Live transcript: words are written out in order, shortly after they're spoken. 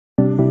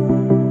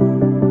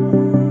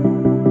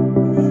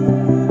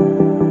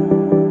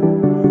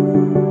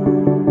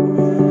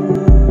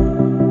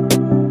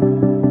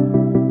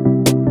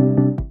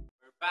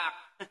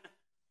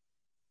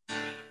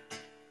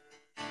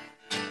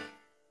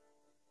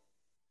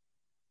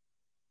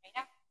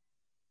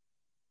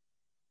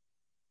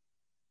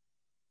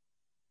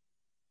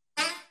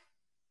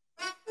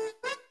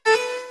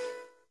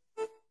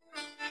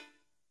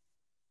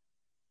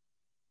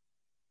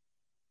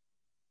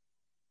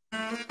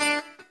Testingin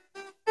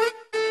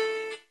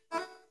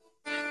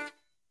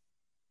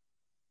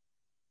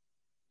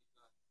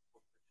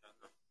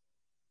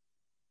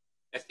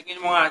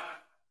mo nga.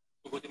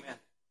 Sugutin mo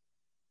yan.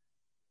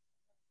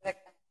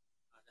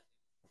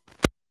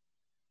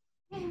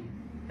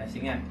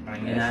 Testing yan.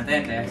 Pakinggan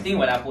natin. Testing.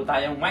 Wala po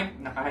tayong mic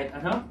na kahit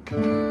ano.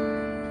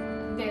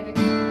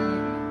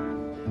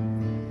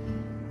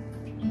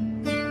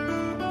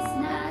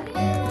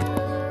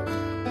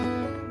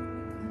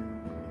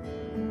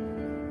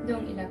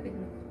 Dong, ilapit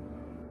mo.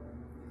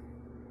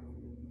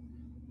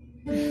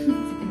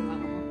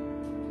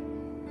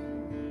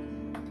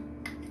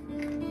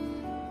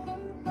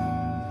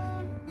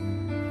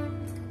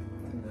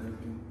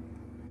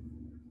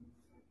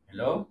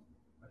 Hello?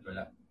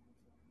 Wala.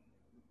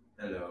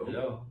 Hello?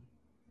 Hello?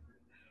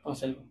 Oh,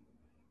 cellphone.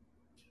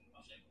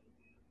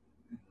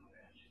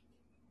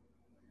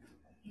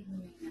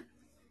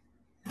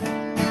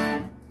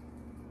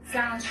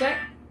 Sound check.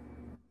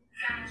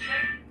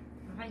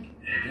 Okay.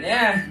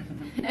 Yeah.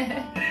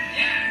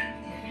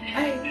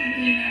 Ay,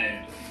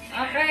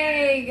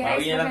 okay, guys.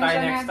 Bawi na lang tayo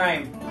next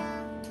time.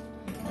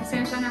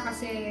 Pasensya na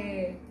kasi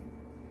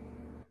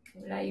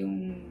wala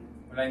yung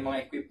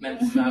mga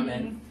equipments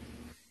namin.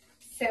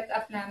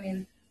 setup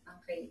namin.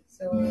 Okay,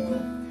 so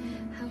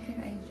how can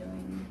I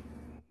join?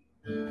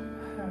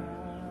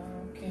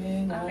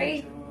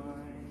 Okay.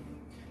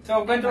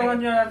 So, kwentuhan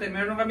nyo natin.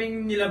 Meron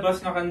kaming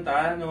nilabas na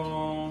kanta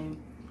nung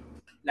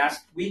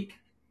last week.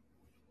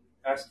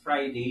 Last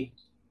Friday.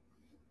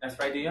 Last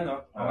Friday yun,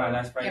 no?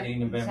 Last Friday,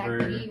 yep,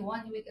 November... Exactly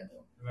 1 week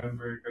ago.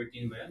 November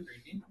 13 ba yan?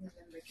 13?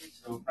 November 13.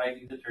 So,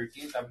 Friday the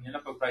 13th. Sabi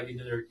nila, pag Friday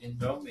the 13th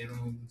daw,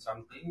 meron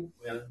something.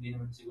 Well, hindi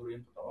naman siguro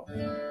yung totoo.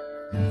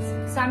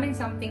 Sa amin,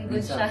 something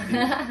good siya.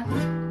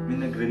 May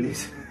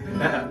nag-release.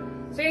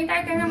 So, yung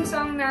title ng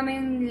song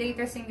namin,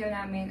 latest single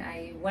namin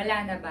ay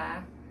Wala Na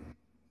Ba?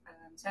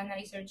 Sana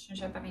i-search nyo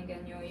siya,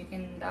 pakinggan nyo. You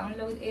can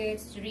download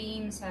it,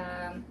 stream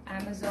sa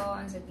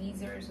Amazon, sa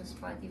Deezer, sa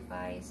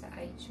Spotify, sa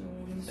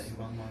iTunes, Sa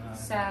ibang mga...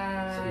 sa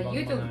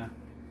YouTube.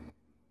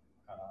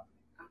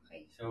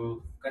 Okay.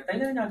 So,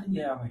 kantayin na natin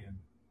kaya ngayon.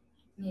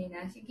 Ngayon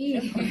na, sige.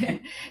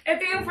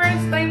 Ito yung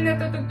first time na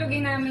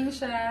tutugtugin namin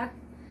siya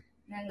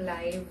ng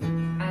live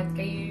at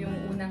kayo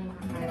yung unang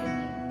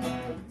makakarinig.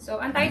 So,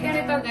 ang title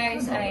nito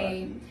guys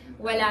ay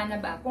Wala Na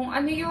Ba? Kung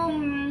ano yung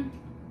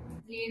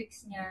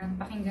lyrics niya,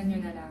 pakinggan nyo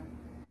na lang.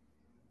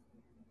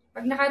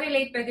 Pag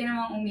nakarelate, pwede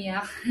namang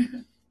umiyak.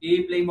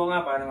 I-play mo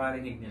nga para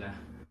marinig nila.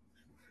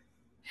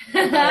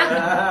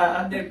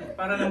 Hindi,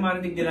 para lang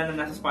marinig nila na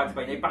nasa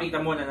Spotify.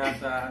 Ipakita mo na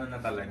nasa ano na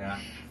talaga.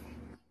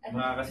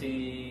 Mga kasi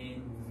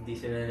hindi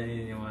sila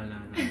naniniwala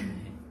na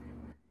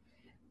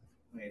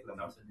Wait lang.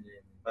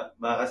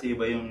 Baka kasi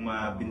iba yung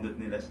mapindot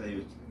nila sa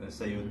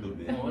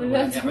YouTube. Eh. Oo,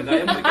 wala.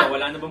 Kagaya mo ikaw,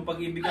 wala na bang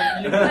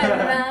pag-ibigan nila?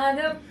 Wala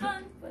na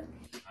bang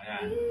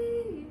Ayan.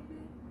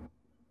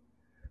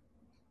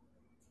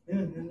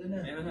 Yun, ganda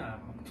na. Meron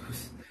na,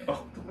 Octopus.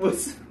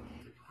 Octopus.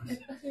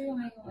 Ito kasi yung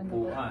ano,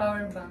 Upuan.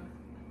 power bank.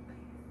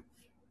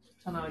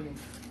 Saan na yun?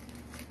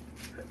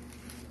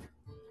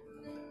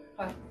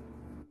 Pat.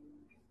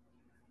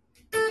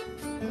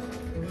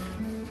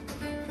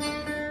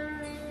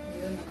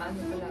 Yun, ano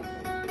pala.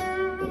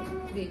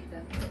 Data.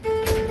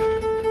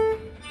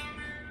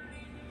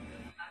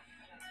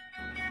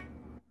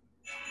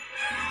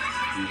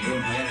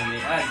 Yun, ayan,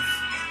 may ads.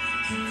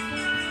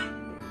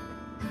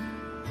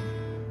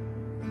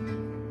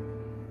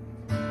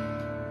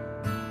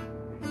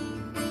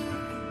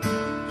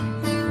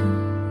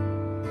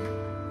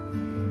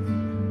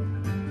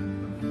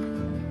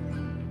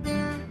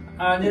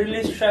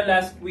 Nirelease siya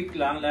last week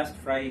lang, last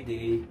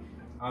Friday.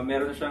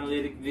 Meron siyang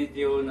lyric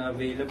video na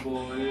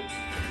available.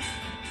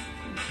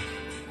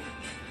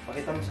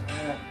 Pakita mo sa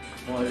kanila.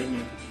 Kung alin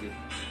yung ticket.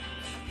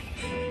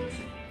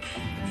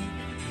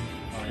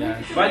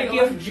 Bali,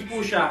 key of G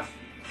po siya.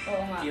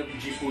 Oo nga. Key of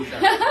G po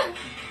siya.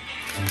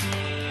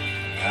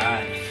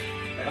 Ayan.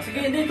 Sige,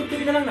 hindi,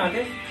 tugtugin na lang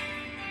natin.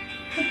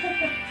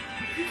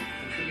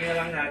 Tugtugin na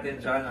lang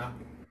natin siya, na.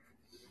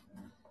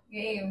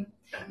 Game.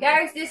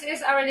 Guys, this is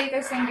our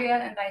latest single.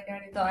 Ang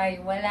title nito ay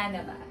Wala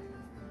Na Ba?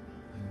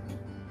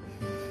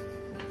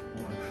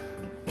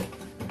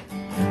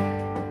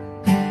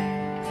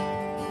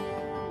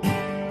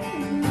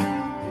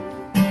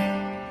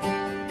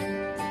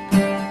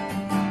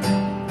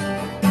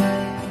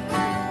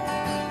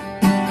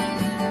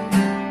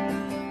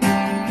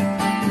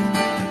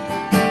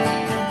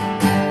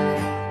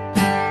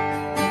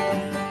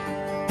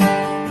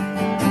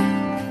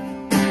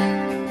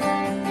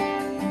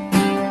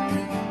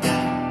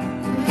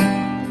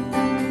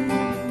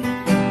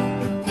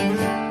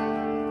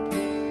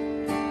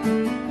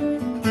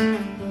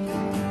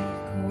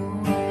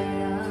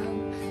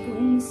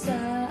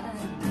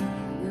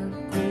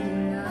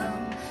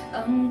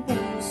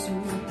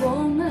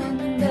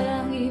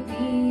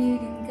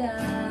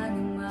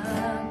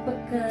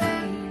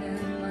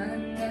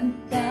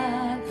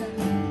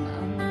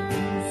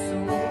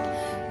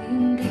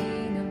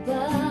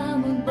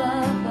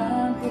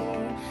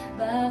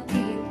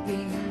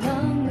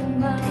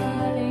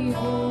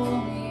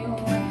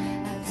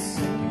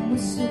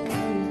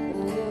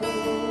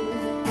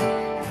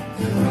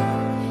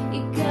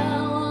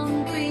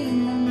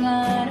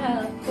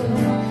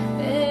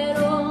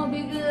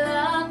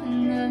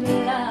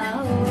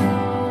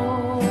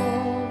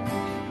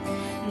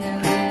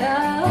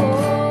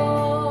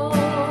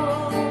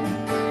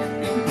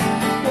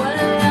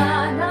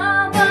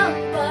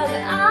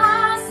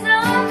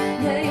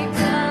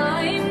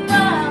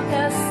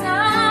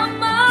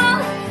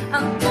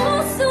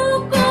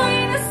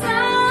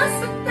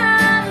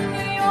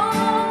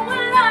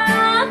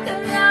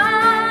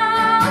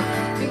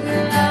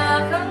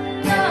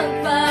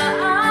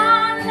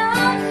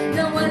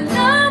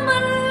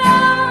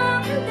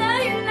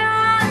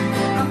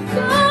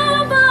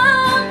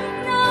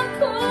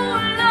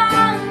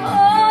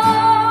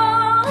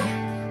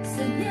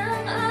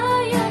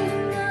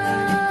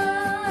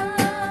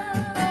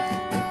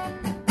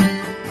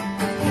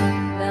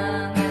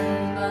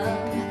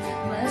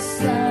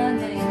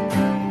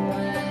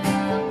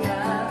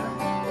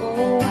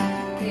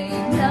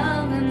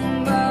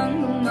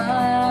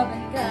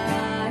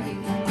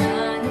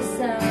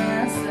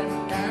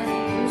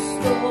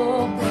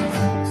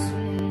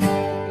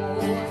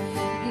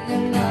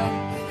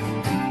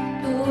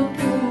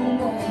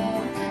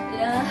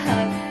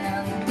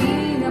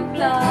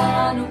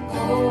 plano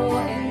ko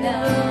ay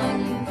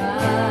lang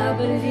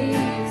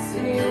ibabalik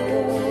sa'yo.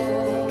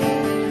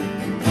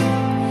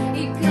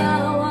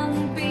 Ikaw ang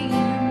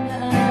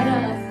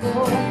pinangarap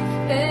ko,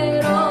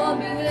 pero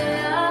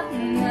bigla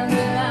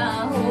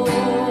naglaho.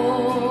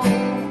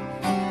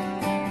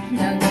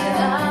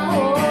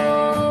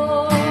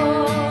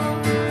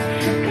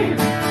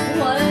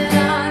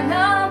 Wala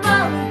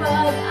namang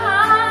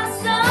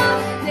pag-asa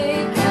na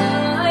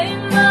ikaw ay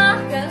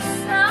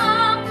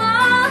makasama.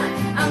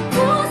 Ang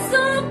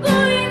puso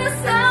ko'y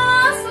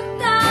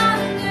nasasaktan,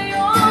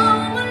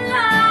 ngayong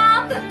wala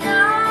ka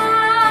na.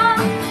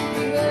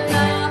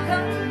 Bigla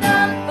kang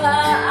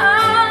nagpaalam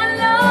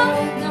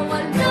na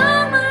wala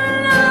man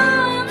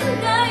lang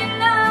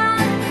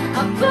dahilan.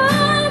 Ako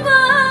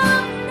ba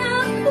ang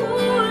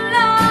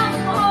nagkulang?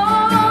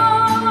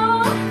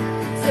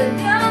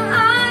 Sadyang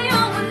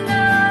ayaw mo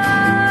na.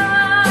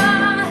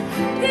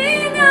 Di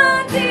na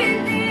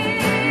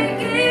titigil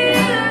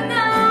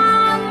na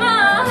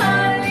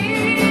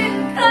mahalin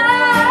ka.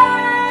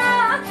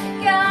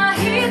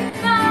 Kahit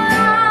na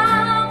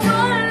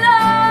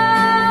wala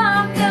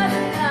ka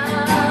na.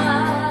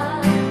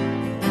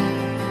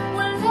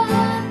 Wala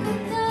ka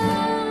na.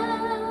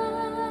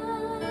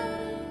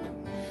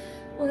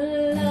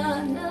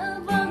 Wala na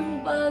bang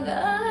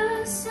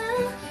pag-asa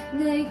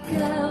na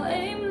ikaw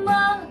ay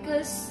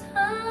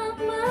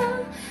makasama?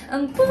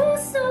 Ang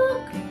puso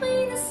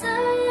ko'y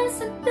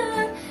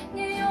nasasaktan,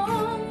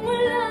 ngayong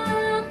wala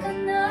ka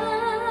na.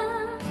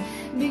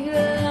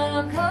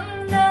 Bigla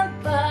kang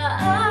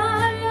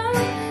nagpaalam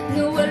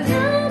na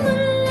wala man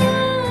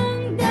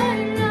lang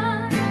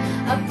dahilan.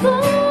 Ako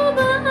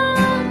ba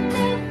ang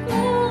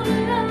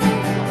nagkulang?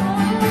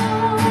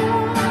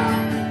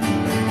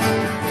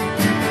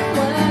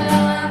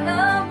 Wala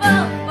na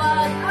bang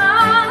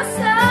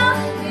pag-asa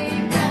na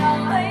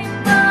ikaw ay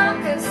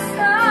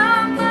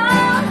makasama?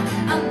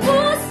 Ang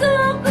puso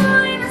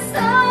ko'y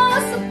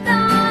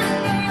nasasaktan,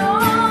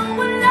 ngayong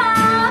wala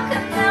ka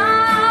na.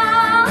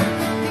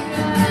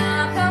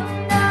 Bigla kang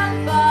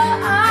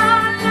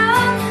nagpaalam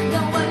na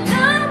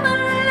wala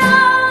man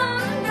lang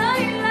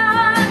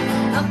dahilan.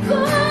 Ako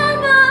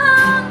ba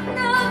ang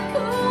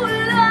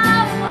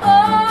nagkulang?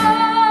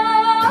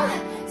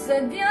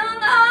 Sadyang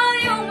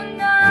ayaw mo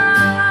na.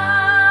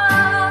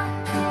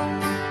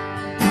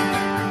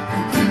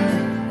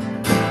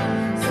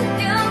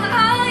 Sadyang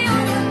ayaw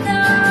mo na.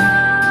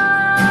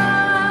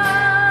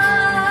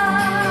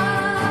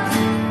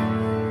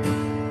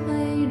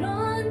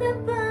 Mayroon na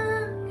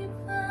bang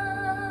iba?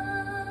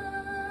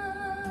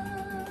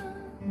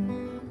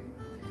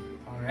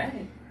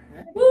 Alright.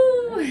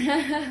 Woo!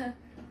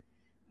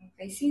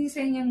 Okay, sino sa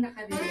inyong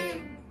nakarinig?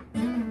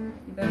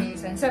 Diba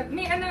minsan?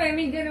 May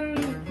ganun,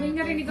 may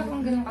narinig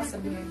akong ganun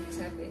kasabihan.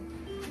 Sabi,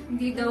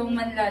 hindi daw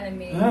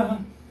manlalamig.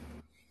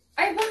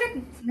 Ay, bakit?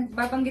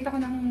 Nagbabanggit ako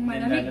ng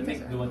malamig.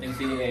 Dumating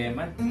si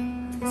Eman.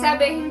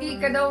 Sabi, hindi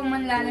ka daw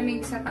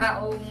manlalamig sa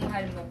taong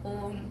mahal mo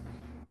kung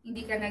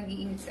hindi ka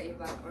nag-iinit sa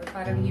iba. Or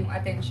parang yung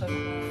attention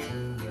mo,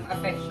 yung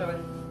affection,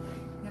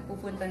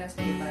 napupunta na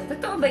sa iba.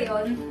 Totoo ba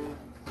yun?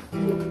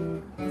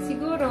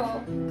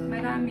 Siguro,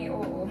 marami,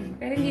 oo.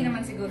 Pero hindi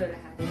naman siguro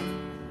lahat.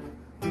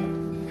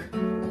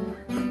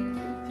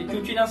 Si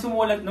Chuchin ang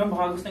sumulat, no?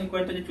 Baka gusto ng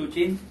kwento ni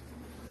Chuchin.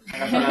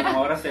 Nakasalat ng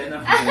oras, no?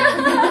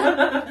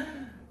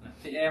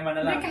 Si Emma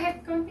na lang. Hindi, kahit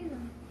konti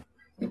lang.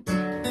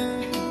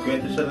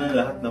 Kwento siya ng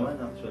lahat naman,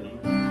 actually.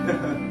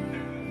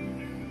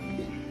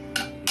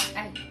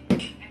 Ay.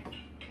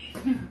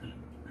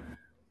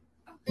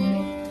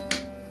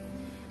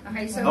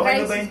 Okay, so Okay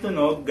guys. na ba yung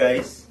tunog,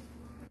 guys?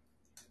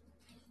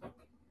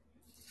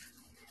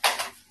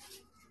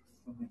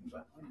 Okay ba?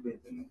 Ano ba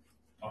yung tunog?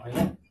 Okay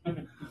yan.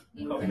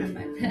 Okay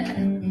naman.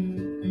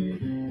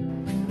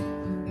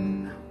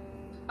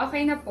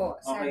 Okay na po,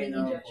 sabi Okay ni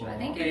na Joshua. po.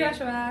 Thank you, Okay.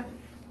 Joshua.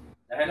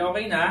 Dahil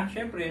okay na,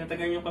 syempre,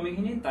 natagal nyo kaming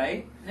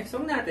hinintay. Next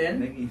song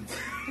natin, Naging.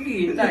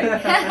 naghihintay.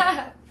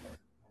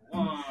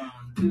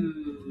 1,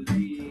 2,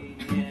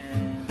 3,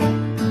 and...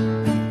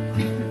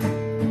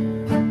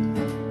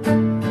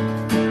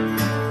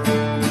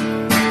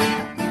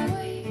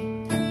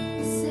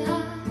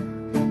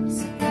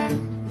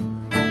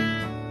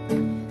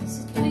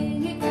 Sa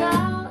tuwing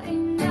ikaw ay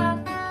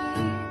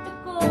nakikita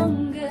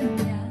kong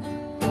ganyan,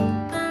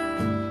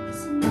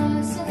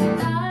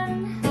 sinasaktan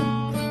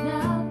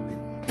lang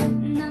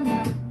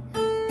naman.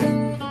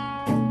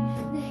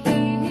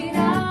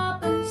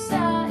 Nahihirapan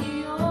sa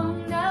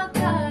iyong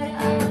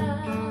nakaraan.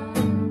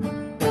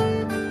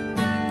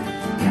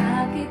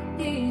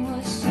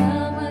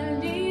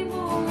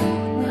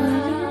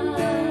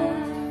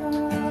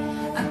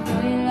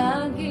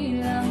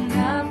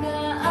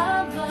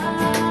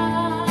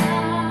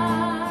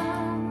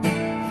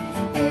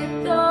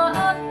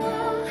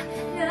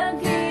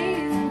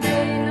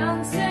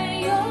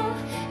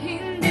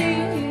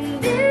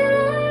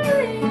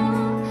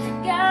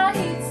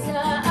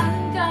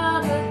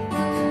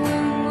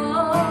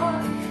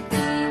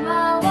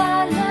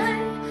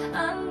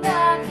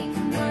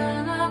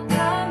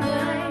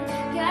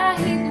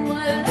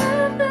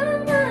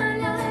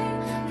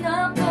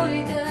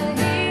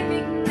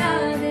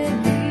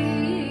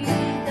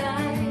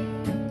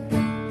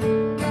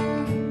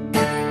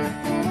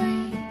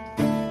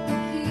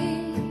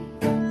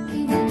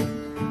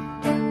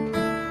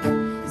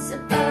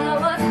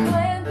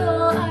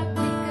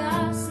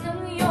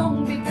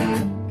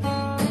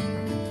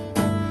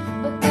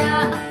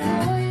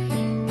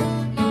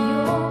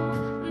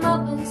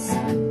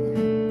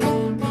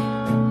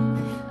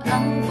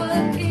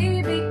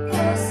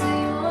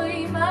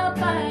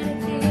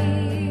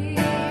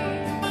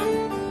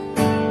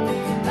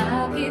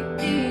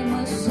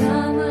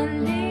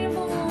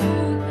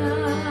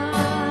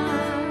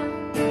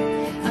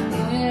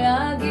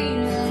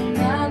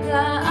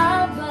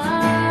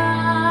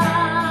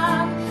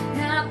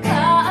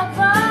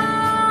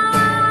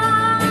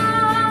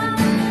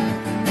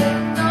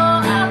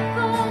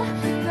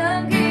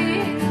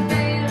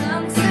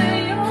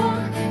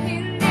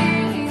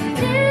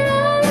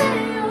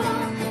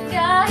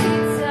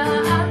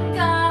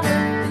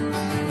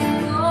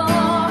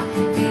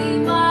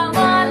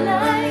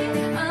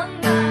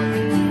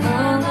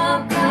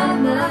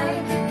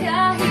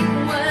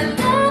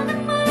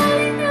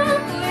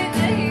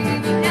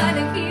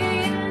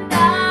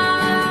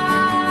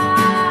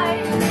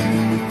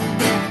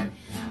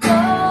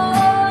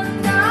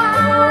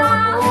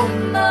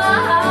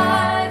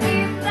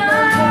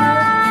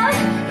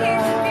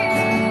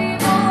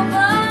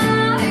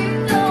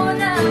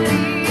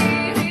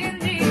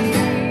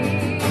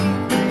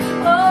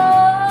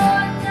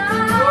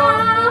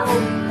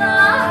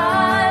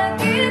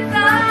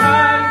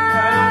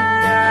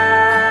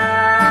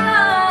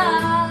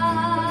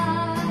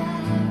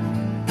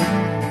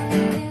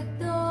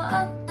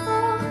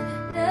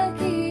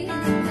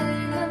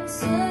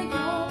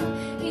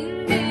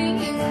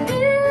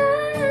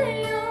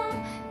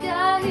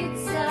 kahit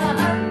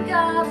saan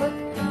ka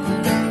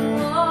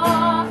magtungo,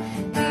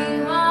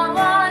 di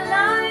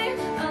mawalay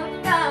ang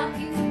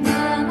aking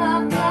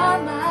mga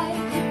kamay.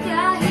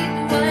 Kahit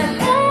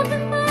wala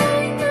kang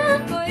may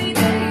ako'y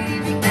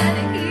naibig na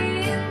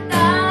naghihintay.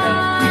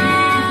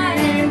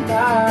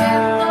 Ito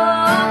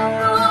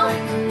ako,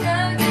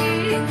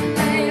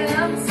 naghihintay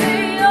lang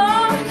sa'yo,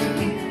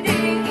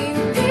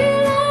 hindi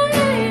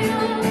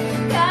lalayo,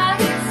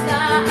 kahit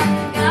saan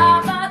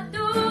ka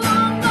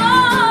patungo,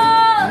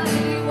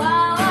 di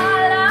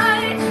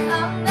mawalay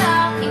ang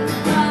aking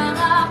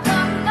mga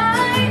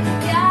kamay.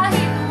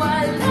 Kahit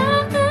wala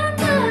kang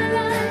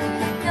alam,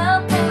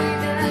 ako'y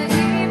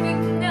naibig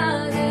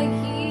na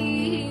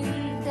naghihintay.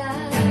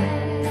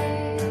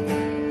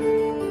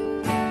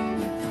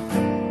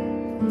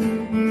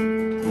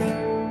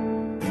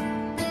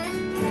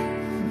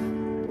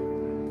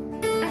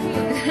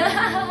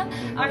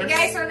 Okay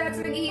guys, so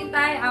that's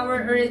naghihintay,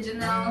 our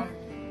original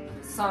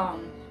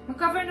song.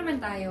 Mag-cover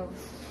naman tayo.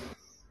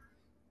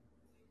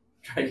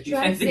 Try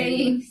Try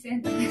saying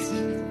sentences.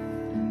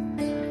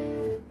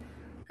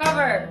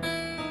 Cover.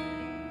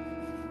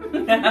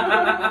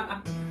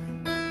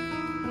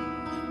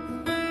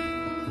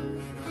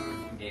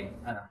 Game.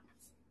 Ano?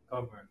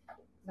 Cover.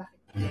 Bakit?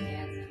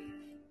 Ganyan.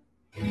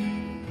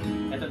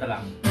 Ito na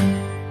lang.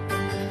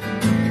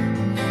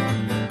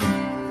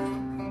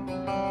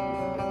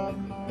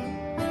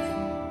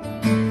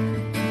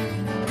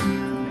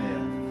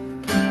 Ayan.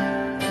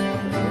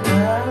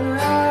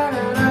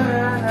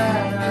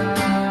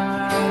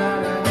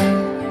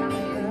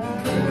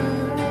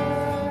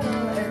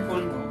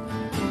 Phone ko.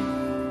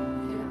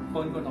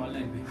 Phone ko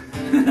naka-live eh.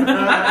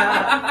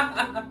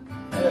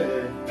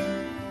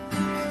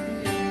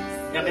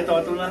 Yan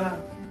kitoto na lang.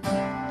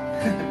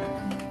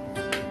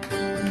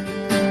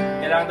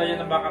 Kailangan tayo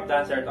ng backup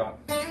dancer to.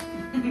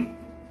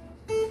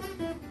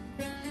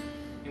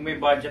 Yung may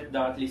budget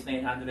daw at least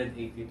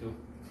 982.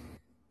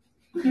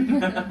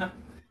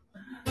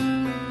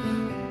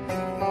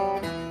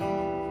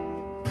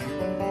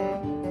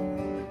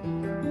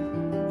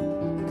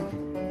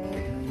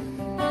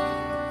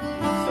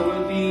 So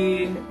we'll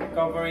be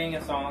covering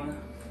a song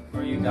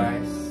for you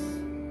guys.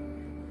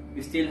 We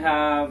still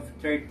have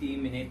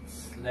 30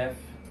 minutes left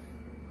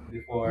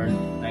before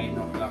 9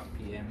 o'clock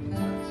p.m.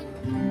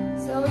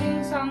 So,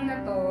 yung song na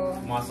to,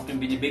 Pumasok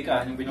yung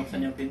binibika, yung binuksan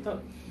yung pinto.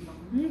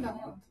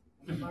 bango.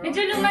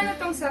 Medyo luma na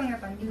tong song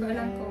na to. Hindi ko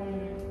alam kung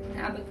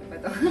naabot ko pa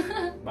to.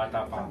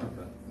 Bata pa ako.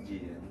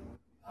 GM.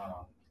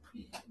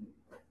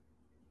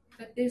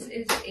 But this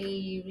is a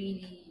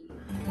really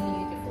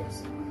beautiful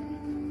song.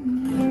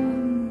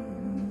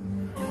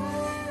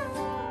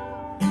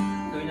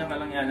 Gawin niya ka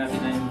lang yan natin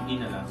na yung hindi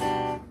na lang.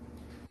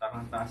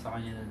 Takang taas sa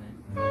kanya na eh.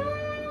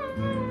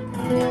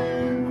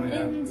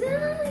 Okay,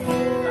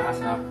 taas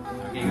na.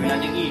 Okay, gawin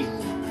natin E.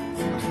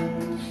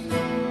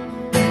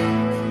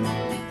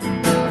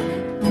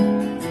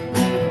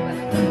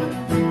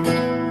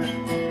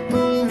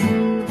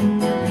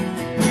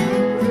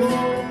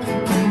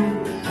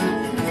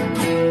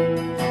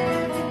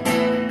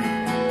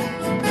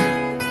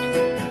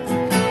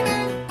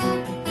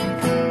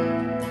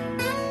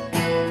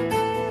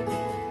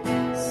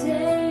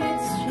 Say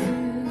it's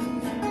true.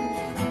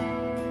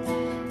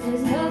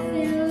 There's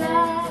nothing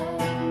like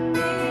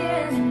me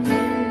and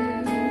you.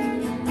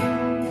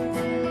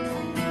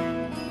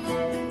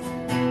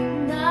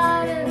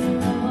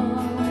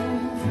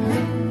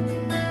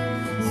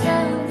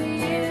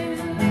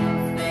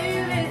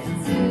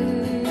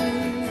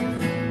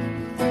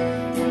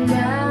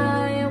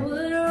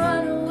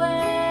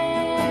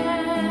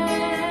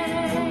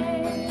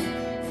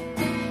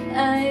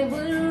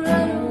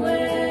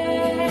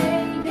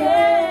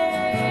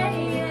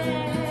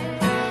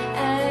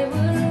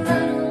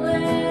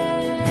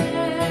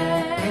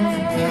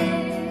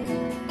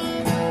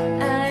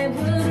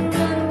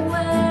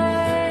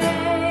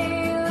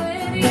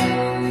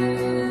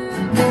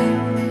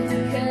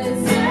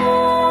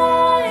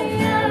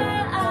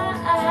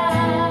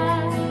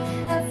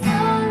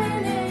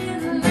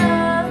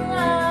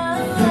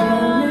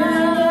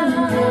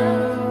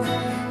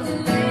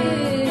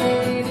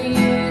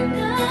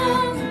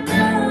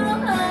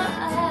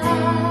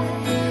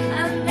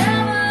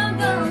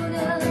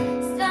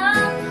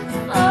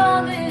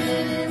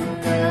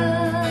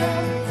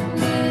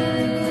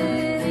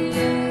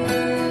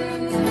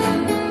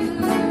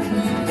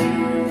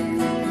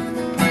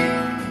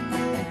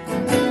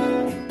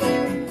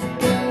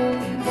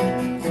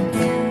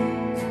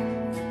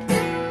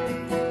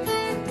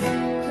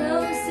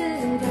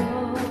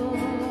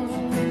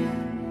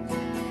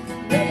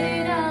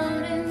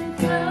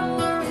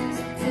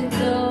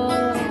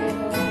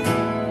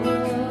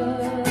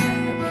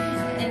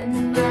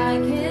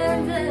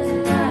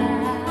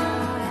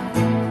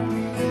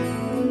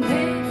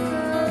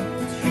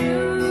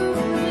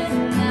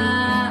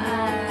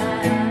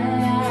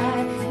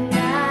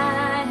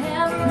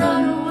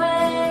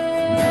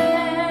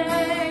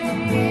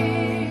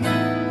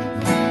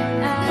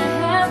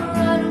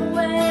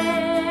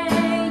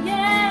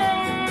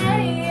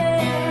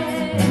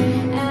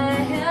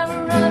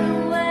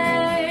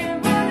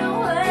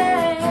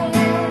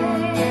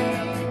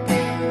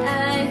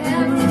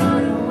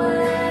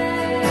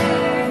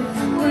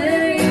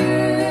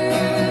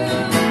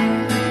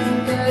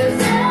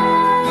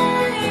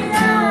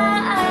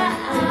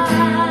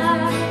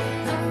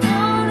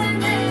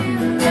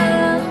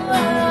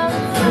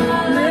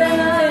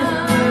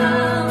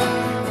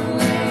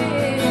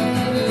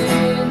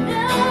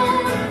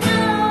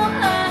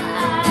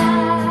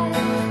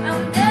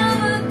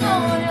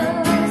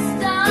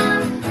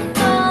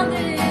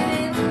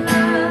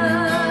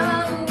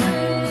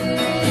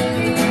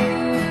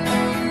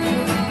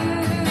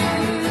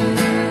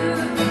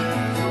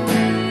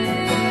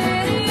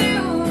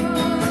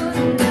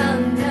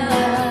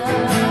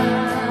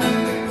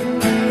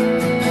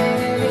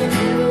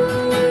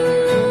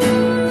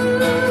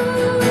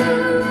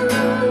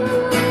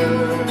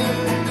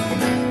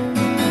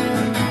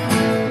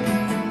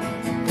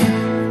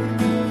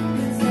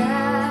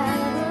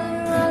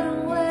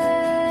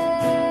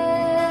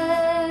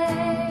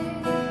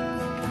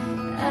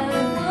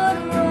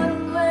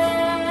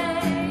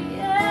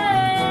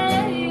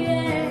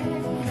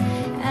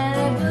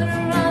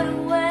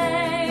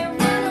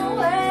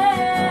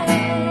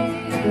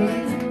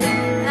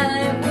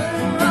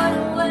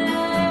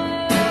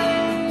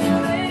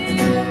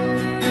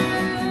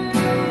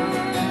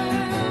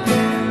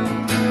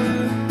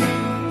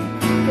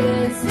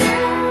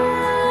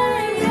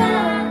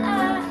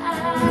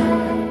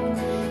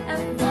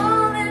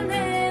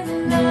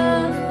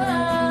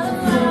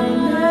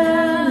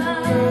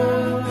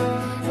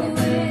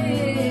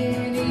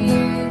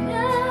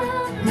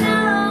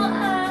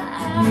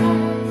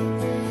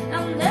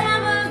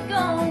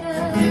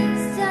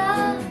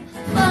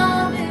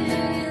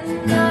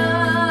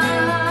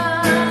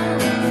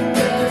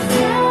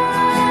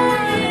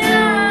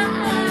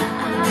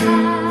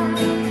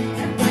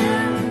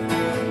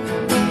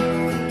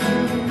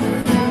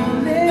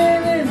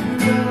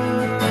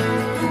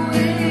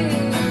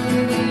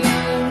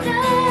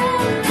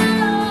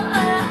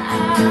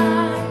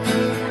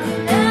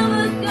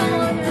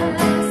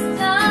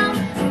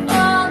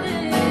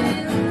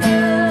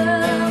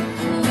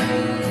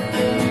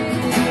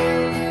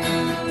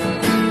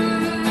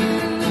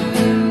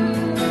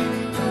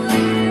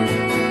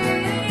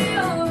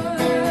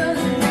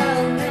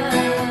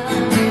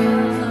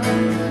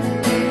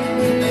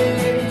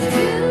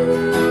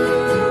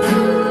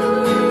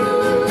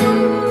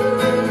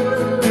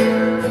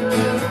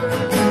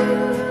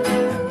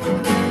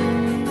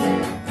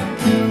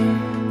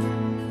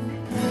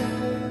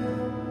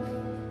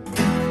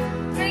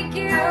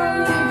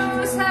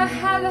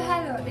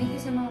 pahalo-halo. Thank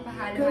you sa mga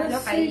pahalo-halo.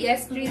 Kay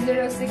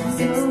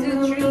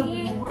Yes30663.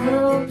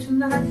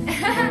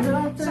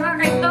 Saka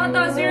kay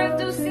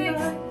Toto026.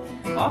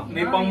 Oh,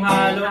 may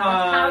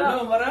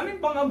panghalo-halo. Maraming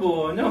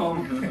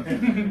pang-abono.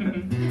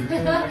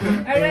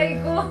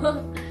 Aray ko.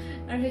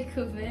 Aray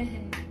ko,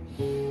 Ben.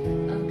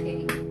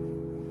 Okay.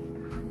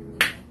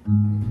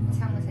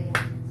 Sama sa'yo.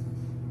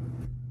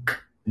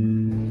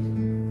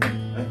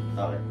 Ay,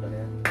 takit pala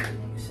yan.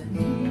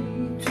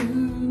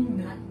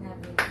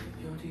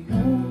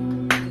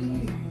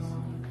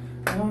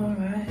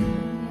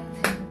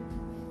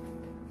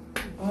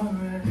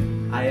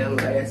 Ayaw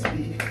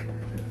ISP.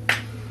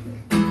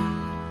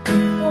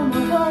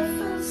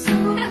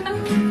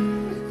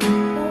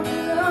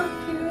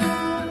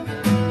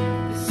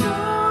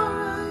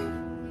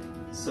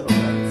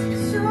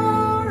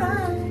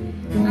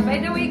 By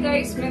the way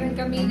guys, meron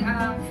kaming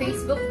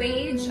Facebook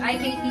page,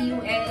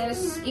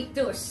 IKTUS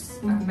Iktus.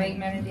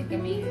 Meron din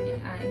kaming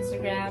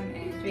Instagram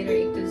and Twitter,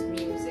 Iktus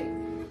Music.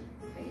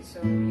 Okay, so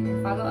you can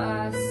follow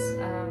us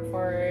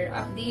for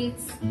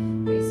updates.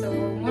 Okay, so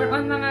more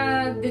on mga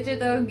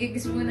digital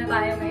gigs muna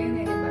tayo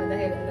ngayon eh, diba?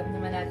 Dahil alam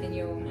naman natin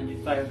yung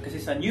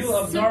Kasi sa new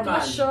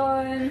abnormal.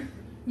 sitwasyon.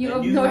 New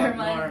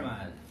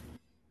abnormal.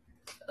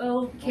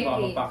 Okay.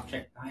 Fact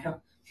check tayo.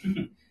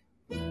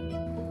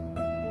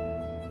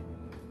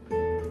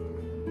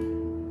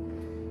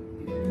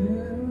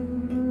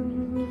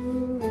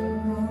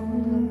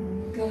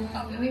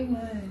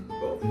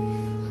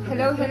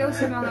 Hello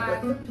sa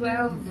mga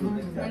 12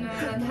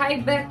 nanonood.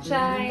 Hi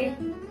Betchay,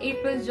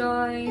 April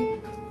Joy.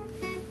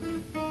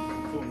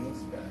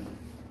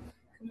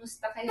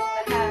 Kumusta kayong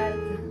lahat?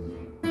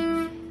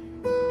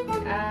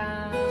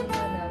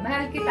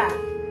 Mahal kita.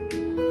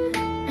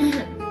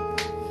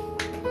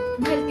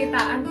 Mahal kita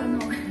ang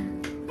tanong.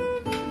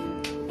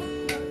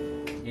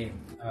 Okay.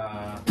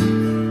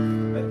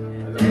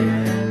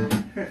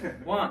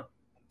 1,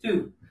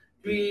 2,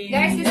 3.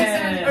 Guys, this is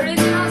an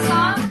original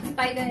song.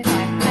 Title nito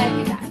ay Mahal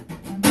Kita.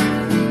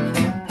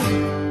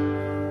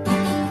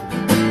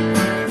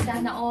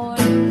 Sana all.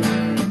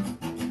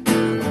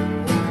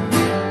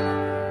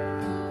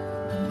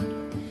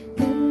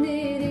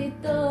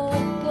 Nandito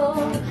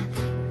ako,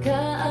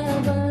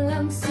 kaabang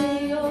lang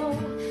sa'yo.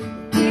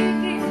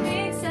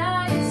 Kikinig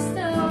sa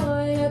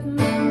istorya at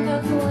mga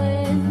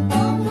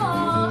kwento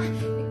mo.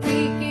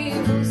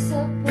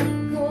 Nakikiusap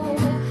ako,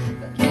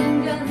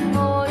 pakinggan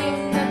mo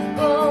rin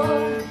ako.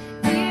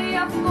 Di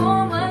ako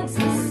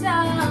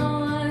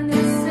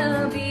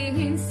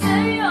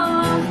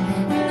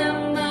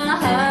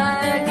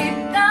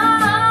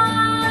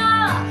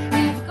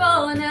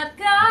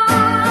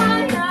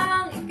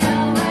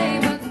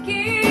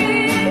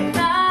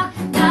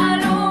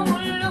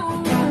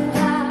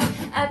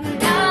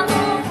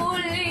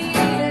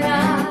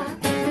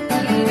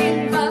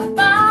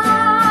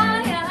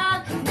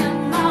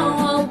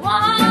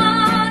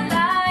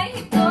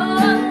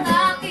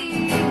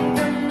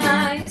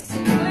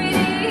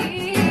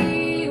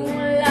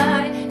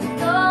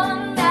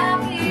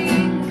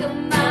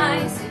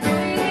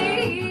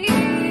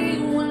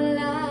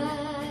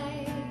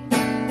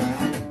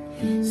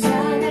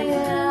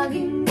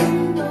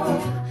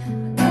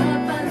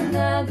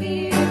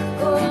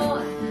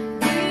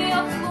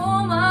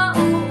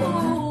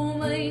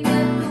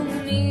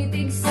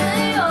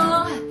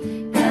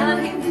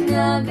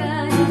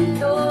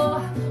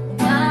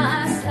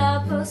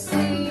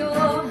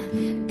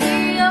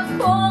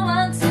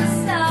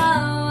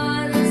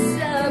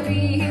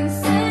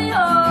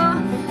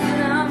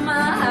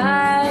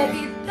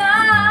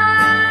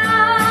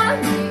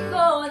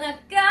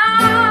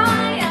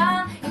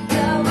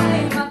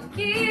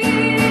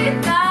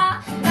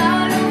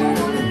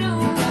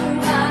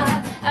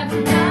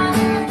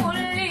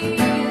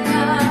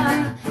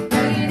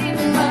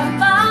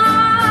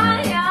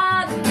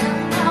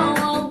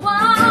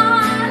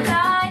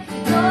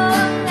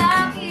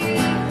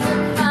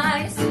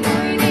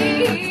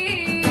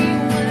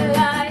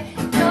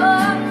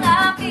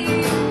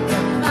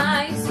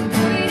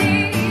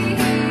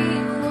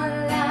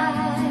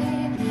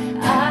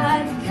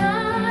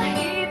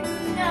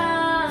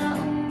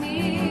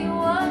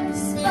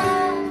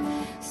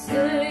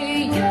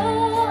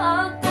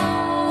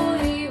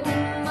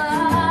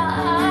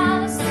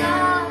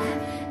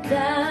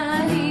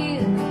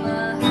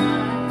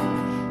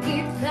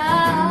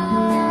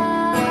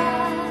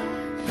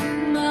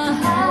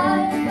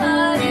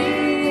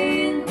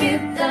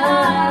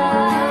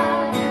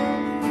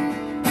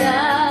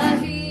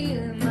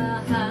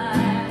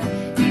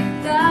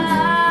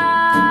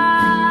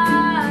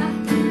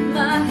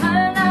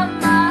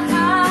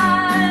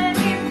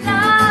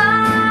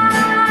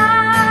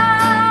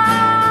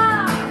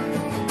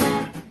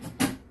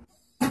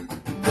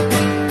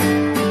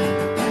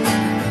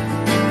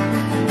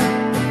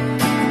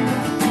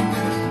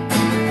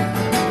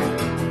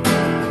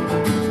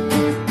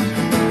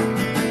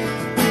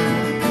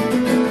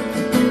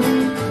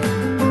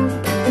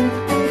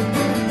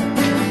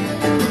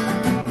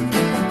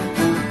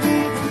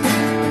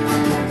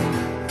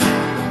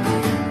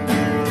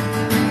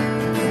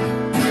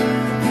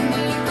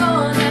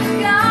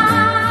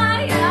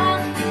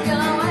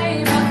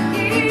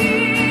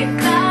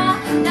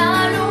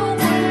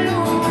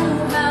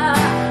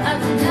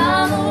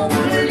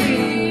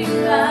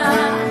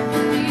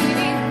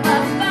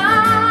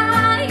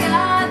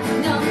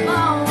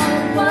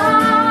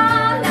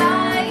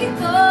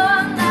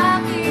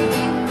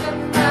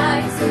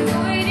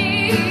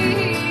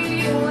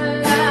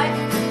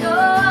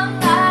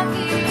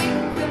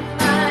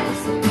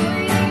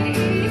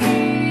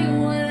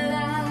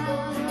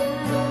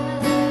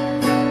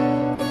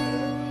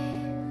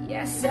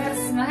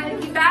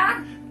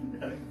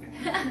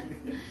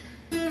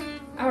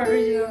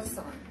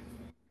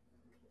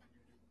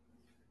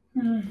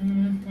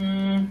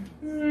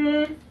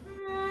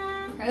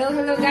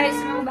Hello guys,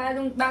 mga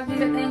bagong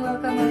dating.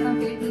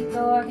 Welcome kayo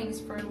dito.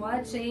 Thanks for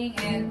watching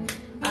and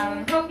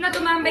hope na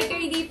tumambay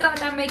kayo dito,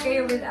 tambay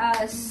kayo with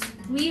us.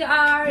 We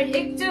are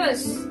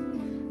Iktus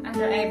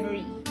under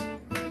Ivory.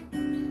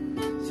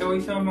 So,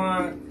 isa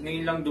mga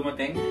ngayon lang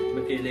dumating,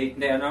 but kayo late,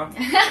 hindi ano?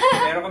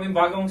 Meron kaming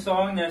bagong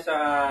song na sa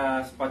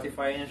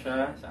Spotify na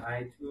siya, sa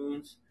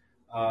iTunes,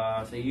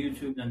 sa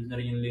YouTube, nandun na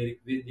rin yung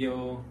lyric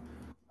video.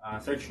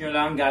 Search nyo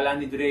lang, Gala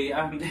ni Dre.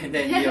 Hindi.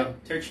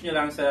 Search nyo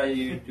lang sa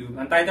YouTube.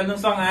 Ang title ng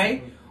song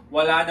ay,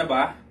 Wala na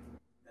ba?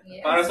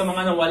 Yes. Para sa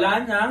mga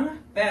nawala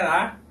ng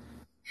pera,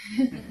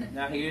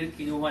 dahil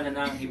kinuha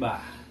na ng iba.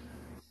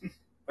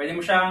 Pwede mo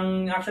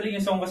siyang, actually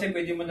yung song kasi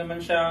pwede mo naman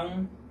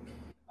siyang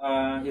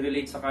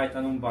i-relate sa kahit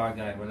anong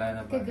bagay. Wala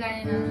na ba?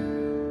 kagaya na.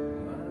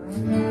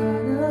 Wala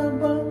na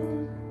bang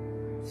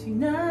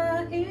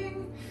sinaing?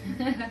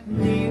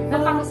 Di ba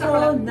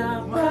Napakasakal. ako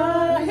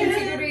napahin?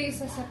 Siguro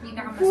isa sa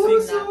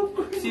pinakamasarap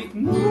na.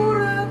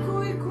 Sikmura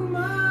ko'y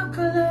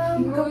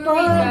kumakalam kapag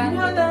Bumibigyan,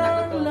 walang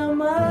tutok-tutok.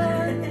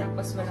 laman.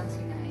 Tapos walang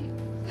sinay.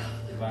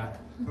 Diba?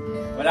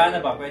 Wala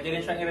na ba? Pwede rin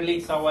siyang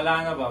i-relate sa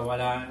wala na ba?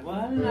 Wala na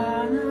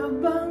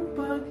bang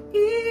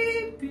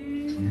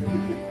pag-ibig?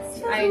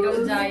 Idol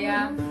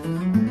Jaya.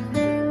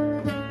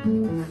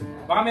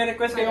 Baka may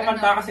request kayo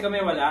kanta kasi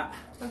kami wala.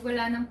 Pag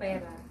wala ng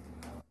pera.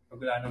 Pag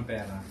wala ng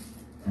pera.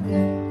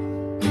 Wala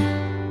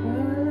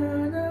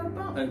na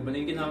ba? Ay, ba na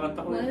yung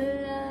kinakanta ko? Wala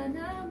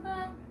na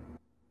ba?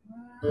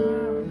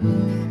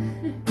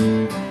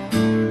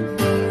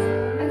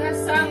 Ano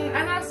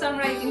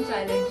songwriting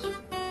challenge?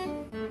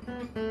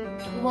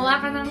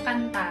 Gumawa ka ng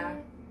kanta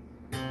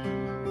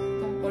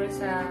tungkol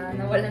sa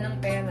nawala ng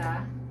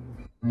pera.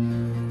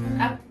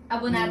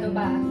 Abonado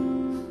ba?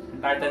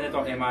 Title nito,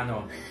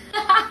 Emano.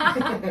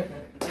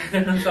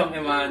 Title ng song,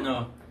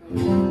 Emano.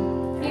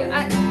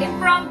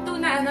 Impromptu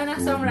na na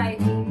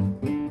songwriting.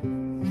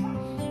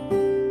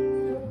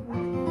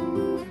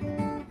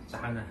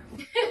 Saka na.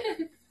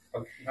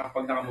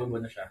 Pag nakamove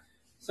na siya.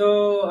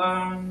 So,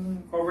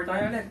 cover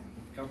tayo ulit.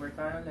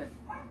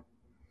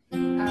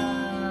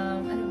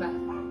 Ano ba?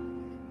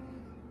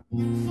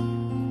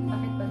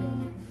 Bakit ba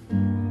din?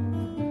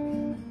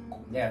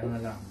 Hindi, ano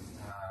na lang.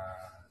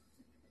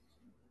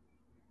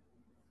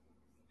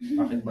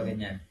 Bakit ba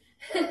ganyan?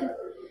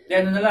 Hindi,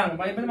 ano na lang.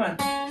 Bakit ba naman?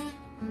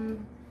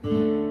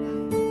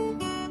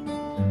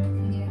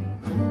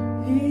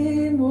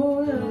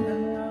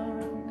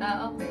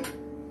 Okay.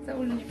 Sa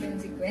ulo niyo pa yung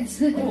sequence.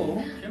 Oo,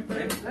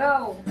 syempre.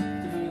 Go!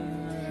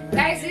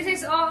 Guys, this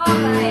is all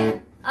by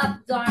Up,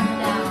 Down,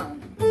 Down.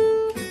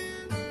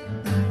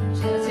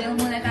 Chill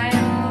muna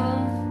tayo.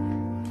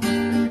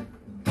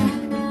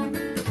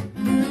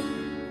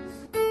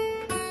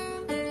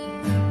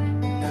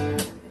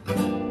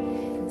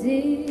 Di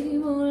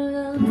mo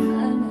lang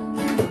alam,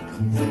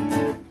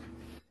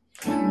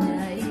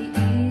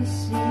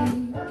 naiisip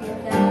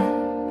kita.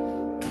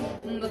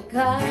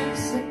 Baka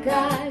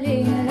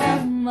sakaling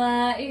lang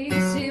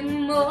maisip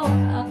mo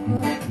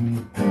ako.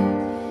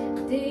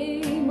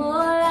 Di mo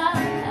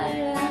lang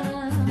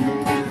alam,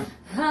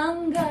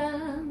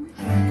 hanggang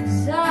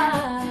sa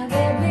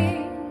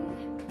gabi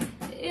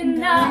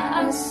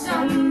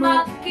inaasam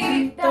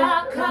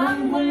makita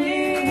kang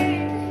muli.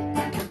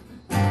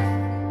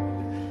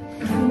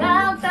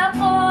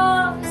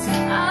 Nagtapos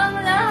ang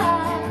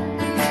lahat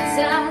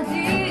sa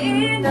di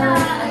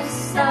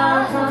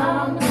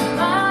inaasahang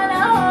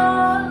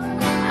panahon.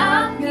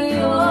 At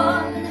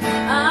ngayon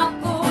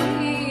ako'y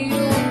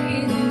iyong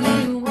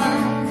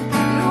iniwan.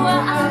 Luha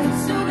ang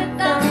sugat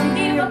ang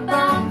di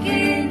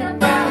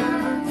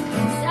mapakinabangan.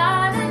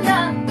 Sana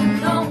lang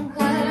itong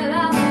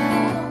kalaman ko,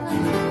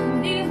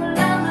 hindi mo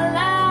lang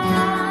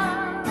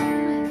alam.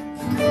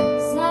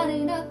 Sana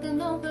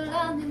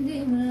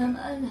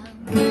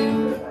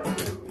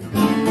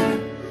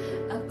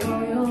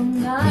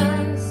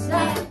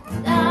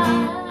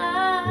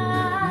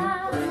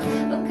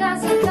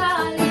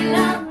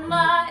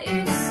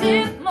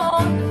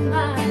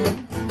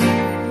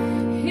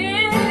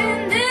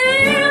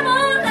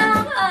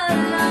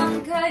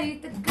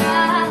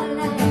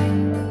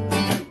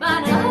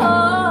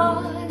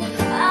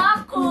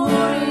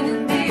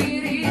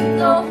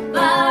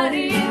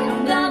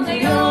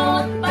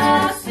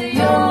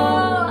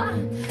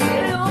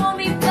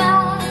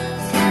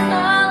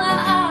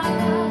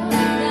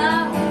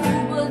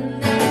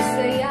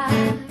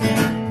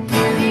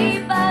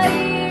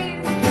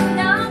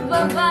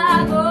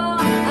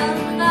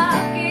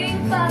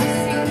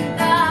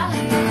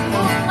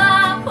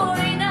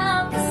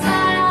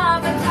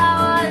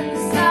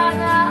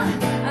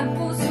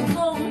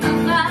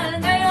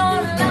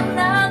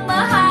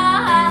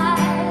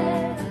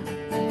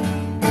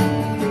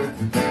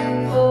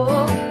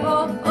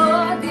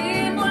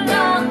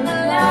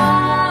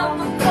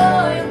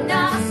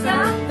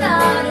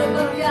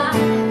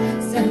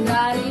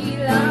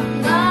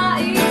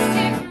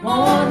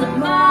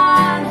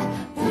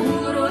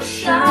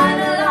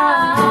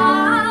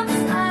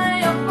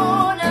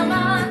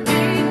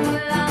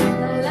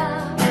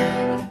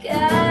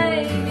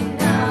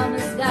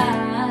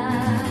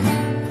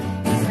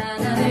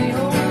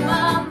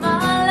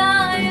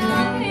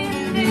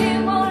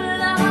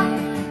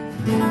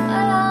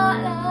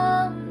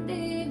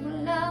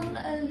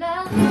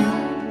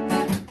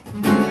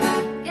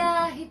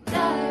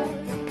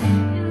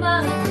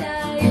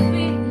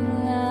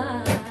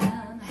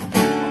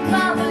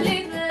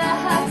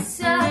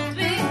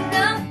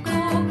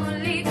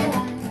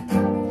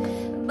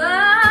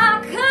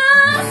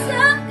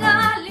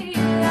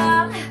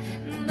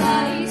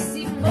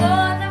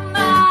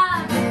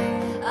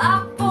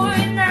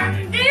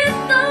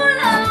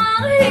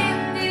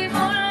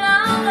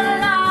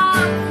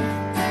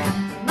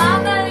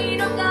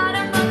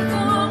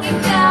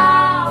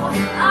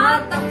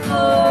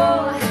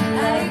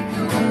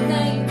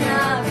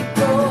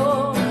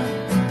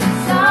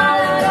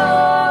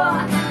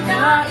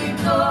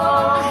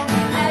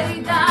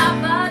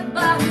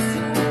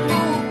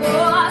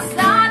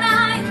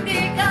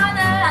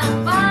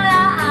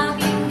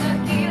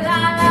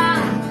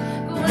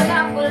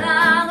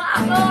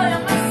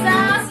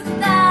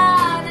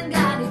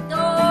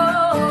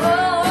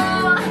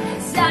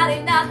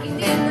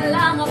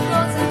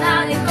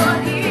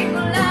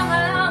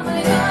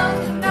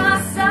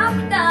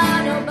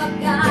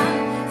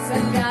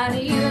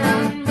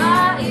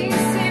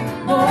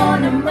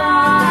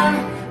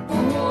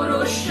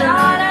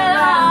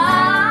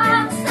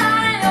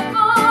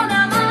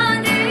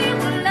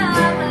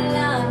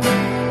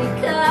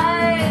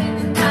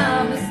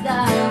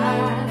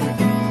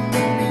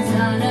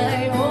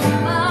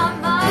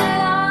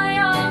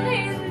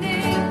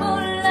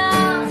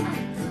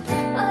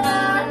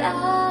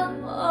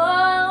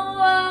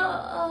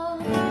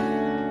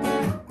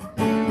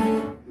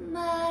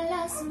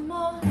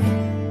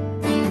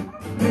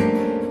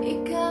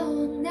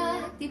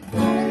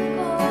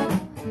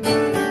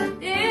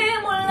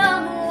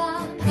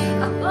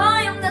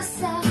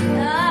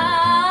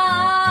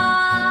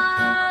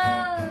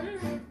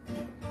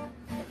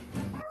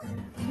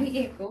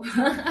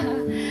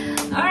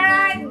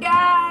Alright,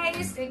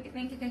 guys.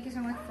 Thank you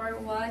so much for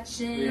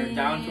watching. We are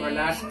down to our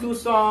last 2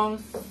 songs.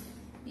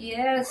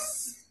 Yes.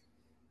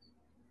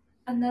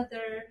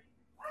 Another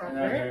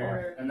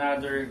cover?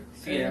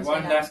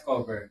 One last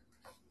cover.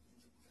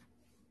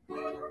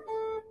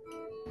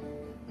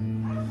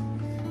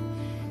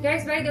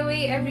 Guys, by the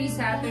way, every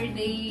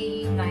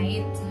Saturday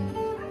night,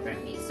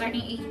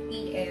 starting 8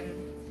 p.m.,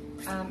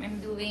 I'm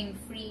doing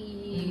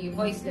free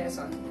voice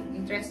lesson. Kung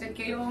interested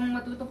kayong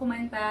matuto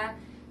kumanta,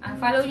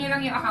 follow nyo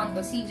lang yung account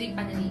ko, CJ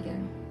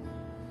Panaligan.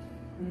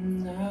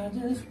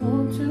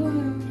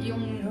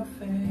 Yung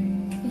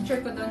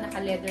picture ko doon,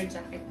 naka-leather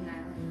jacket na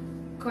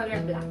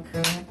color black.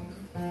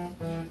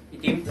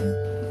 Itim?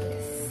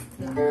 Yes,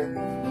 black.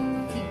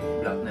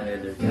 Black na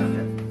leather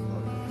jacket.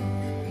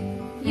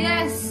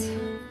 Yes!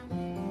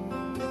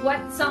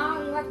 What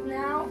song? What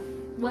now?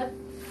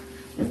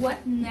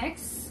 What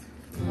next?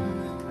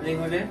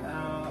 Aling ulit?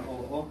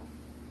 Oo.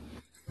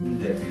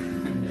 Hindi.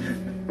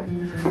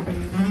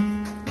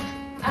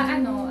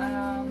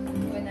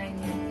 When I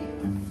Met You.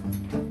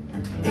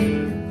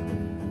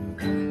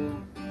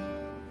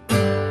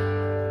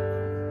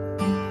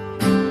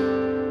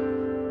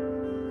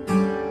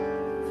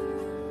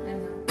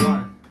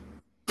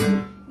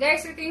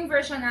 Guys, ito yung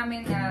version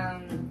namin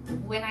ng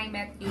When I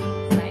Met You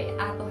by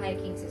Ato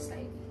Hiking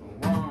Society.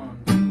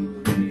 1,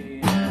 2,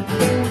 3.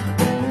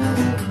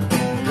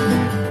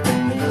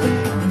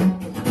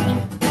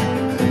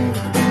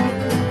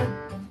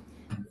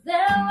 There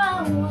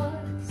I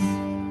was,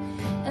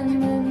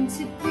 an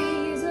empty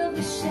piece of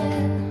a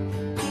shell,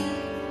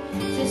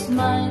 just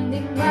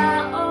minding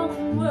my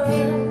own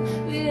world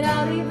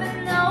without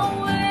even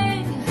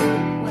knowing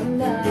what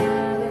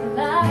love and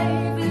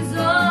life is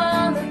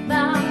all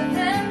about.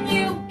 Then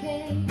you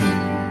came,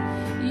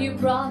 you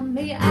brought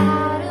me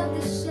out of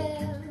the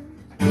shell,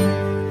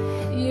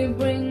 you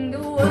bring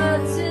the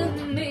world to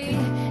me,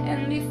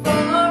 and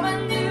before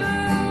I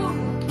knew,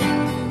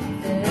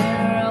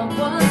 there I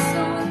was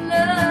so in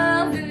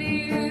love with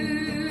you.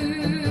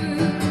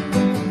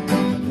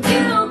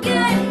 You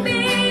gave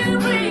me a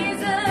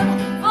reason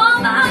for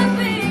my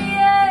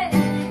being,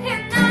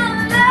 and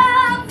I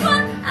love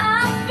what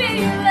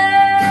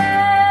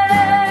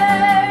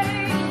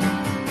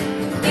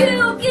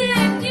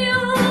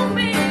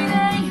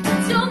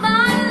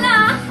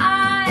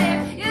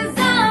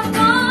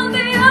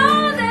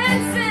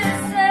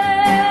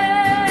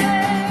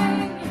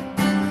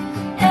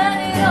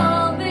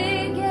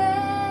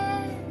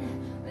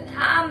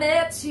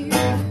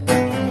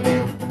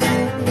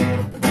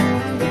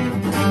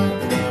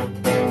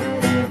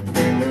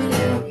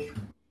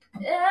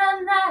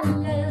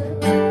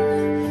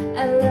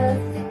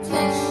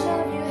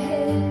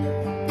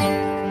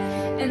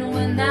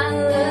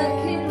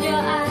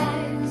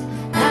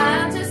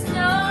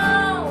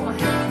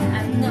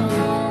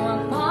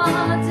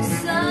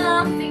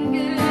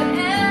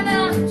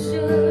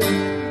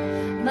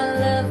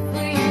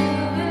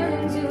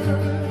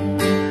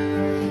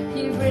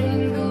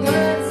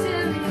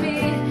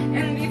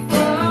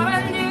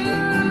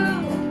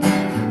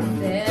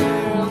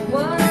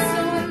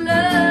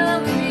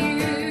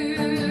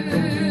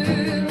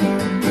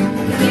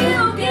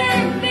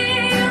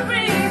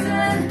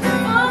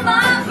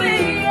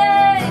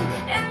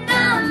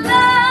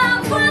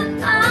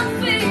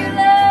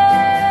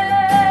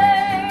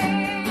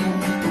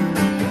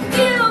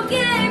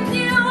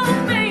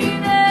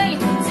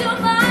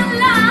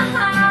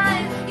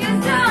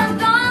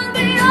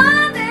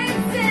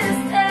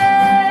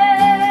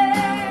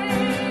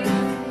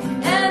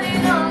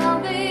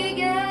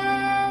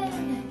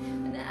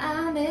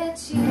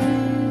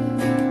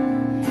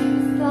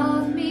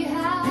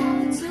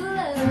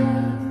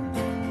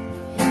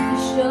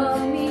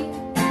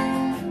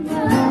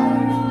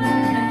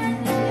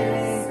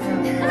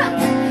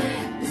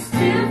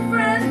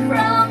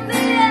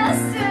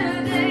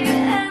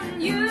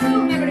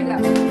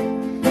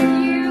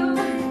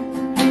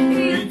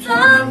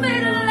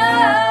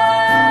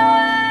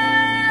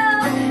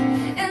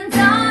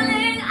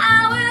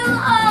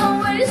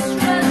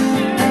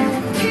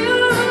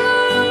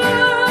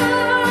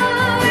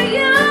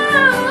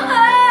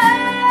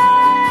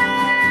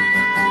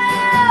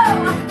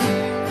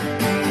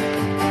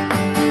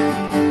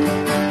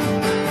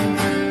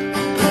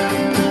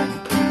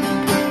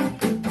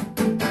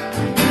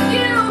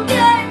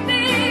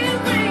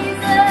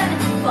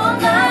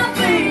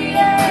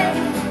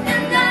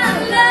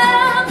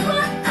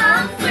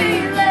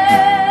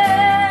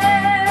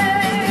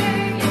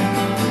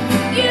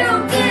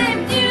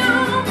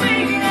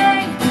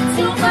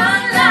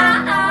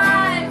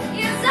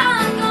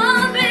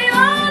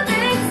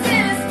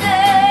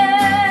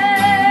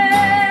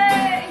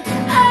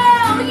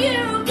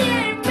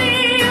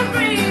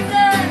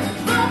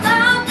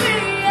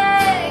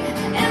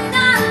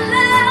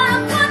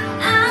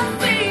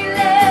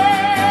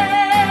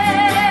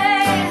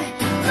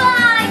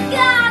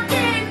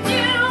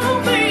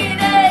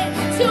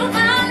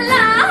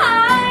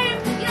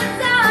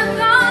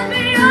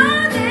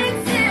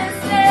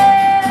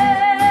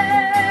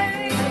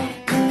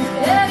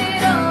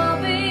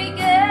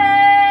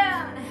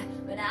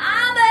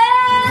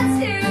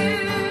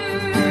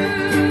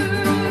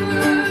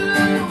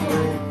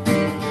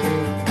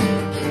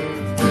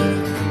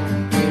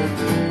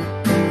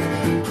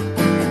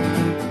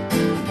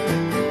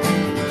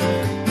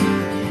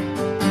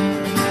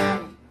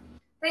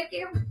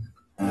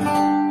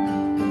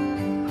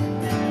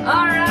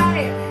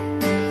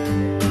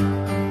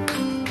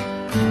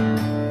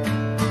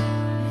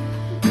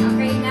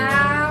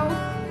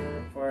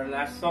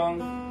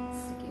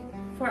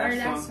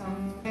last song.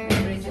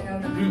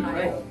 Original naman tayo.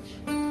 Right.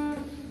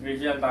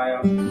 Original tayo.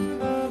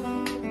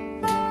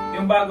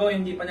 Yung bago,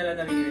 hindi pa nila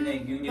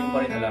naririnig. Yung hindi ko pa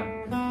rin alam.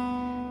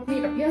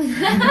 Hirap yun.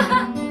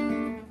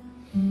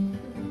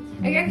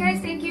 Again guys,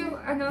 thank you.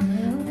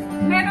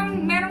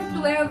 Merong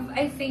 12,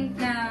 I think,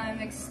 na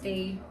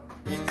nag-stay.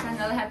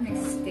 Sana lahat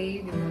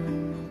nag-stay, di ba?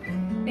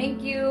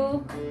 Thank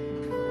you.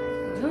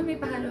 Oh, may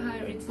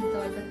pahalo-halo rin si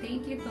Toto.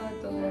 Thank you,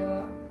 Toto.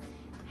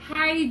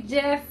 Hi,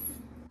 Jeff.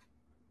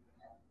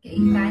 Kay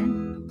Ethan.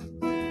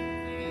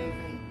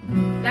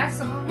 Last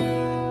song.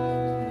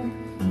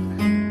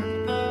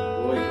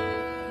 Uy,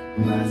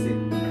 classic.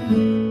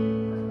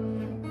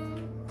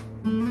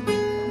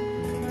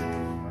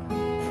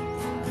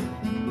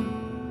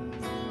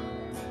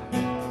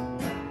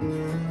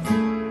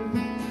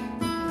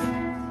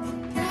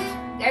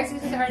 Guys,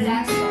 this is our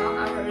last song,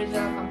 our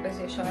original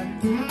composition.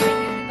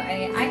 Ito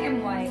ay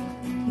IMY.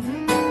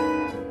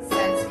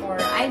 Stands for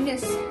I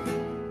Miss You.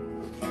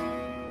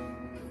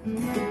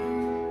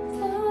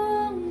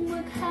 Kung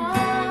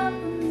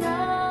maghapon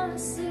na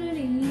sa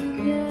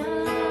liga,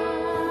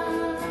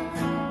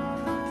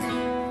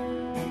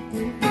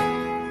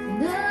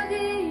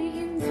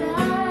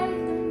 naghihintay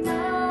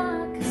na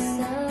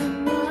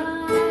makasama.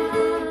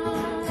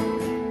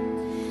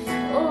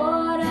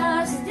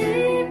 Oras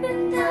di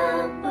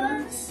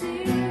pinapansin,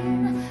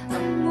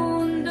 ang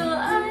mundo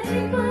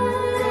ay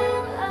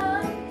parang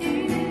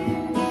akin.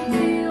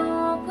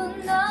 Ayoko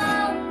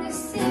nang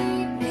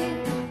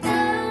isipin na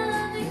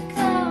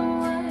ikaw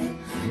ay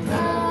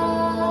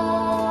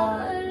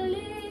aalis.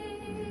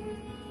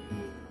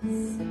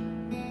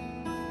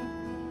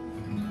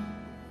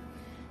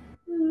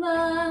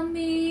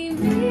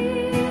 Mamimiss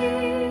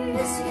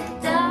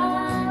kita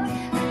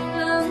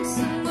hanggang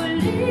sa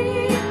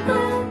muling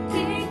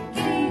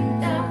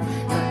pagkikita.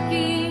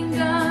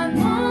 Pakinggan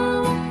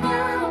mo ang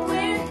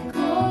awit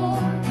ko,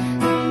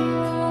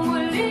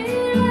 umuli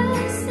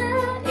lang sa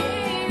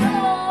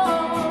iyo.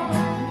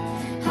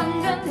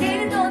 Hanggang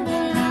dito na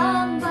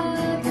lang ba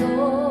ito?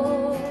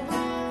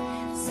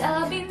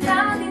 Sabi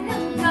natin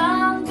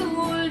hanggang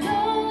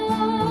dulo.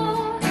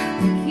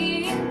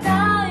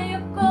 Naghihintay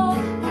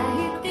ako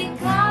kahit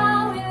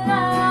ikaw